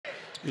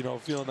you know,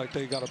 feeling like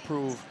they got to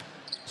prove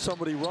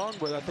somebody wrong,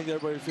 but I think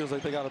everybody feels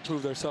like they got to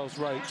prove themselves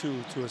right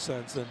too, to a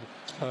sense, and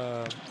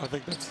I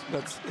think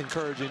that's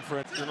encouraging for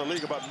him. In the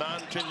league about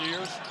 9-10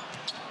 years,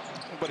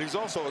 but he's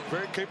also a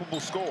very capable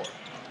scorer.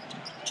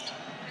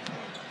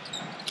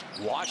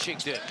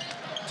 Washington,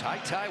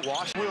 Ty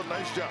Washington. Real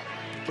nice job,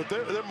 but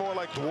they're more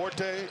like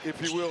Duarte,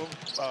 if you will,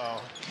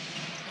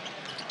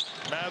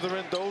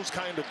 Matherin, those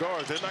kind of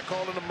guards. They're not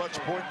calling him much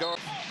point guard,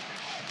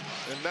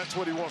 and that's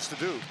what he wants to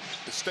do,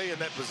 to stay in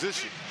that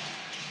position.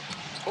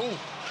 Oh,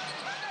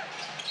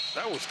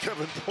 that was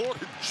Kevin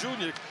Porter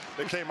Jr.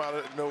 that came out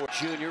of nowhere.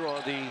 Jr.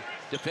 on the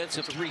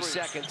defensive 3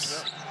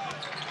 seconds.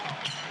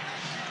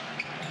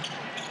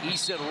 Yeah.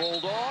 Eason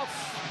rolled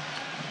off.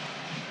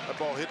 That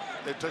ball hit,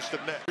 they touched the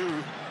net.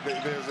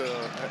 There's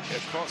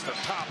across the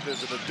top,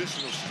 there's an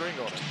additional string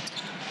on it.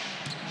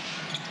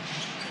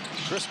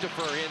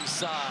 Christopher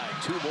inside,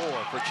 2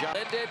 more for John.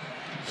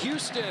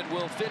 Houston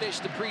will finish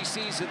the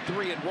preseason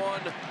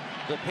 3-1.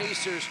 The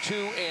Pacers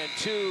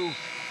 2-2.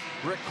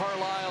 Rick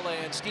Carlisle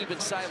and Stephen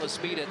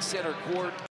Silas meet at center court.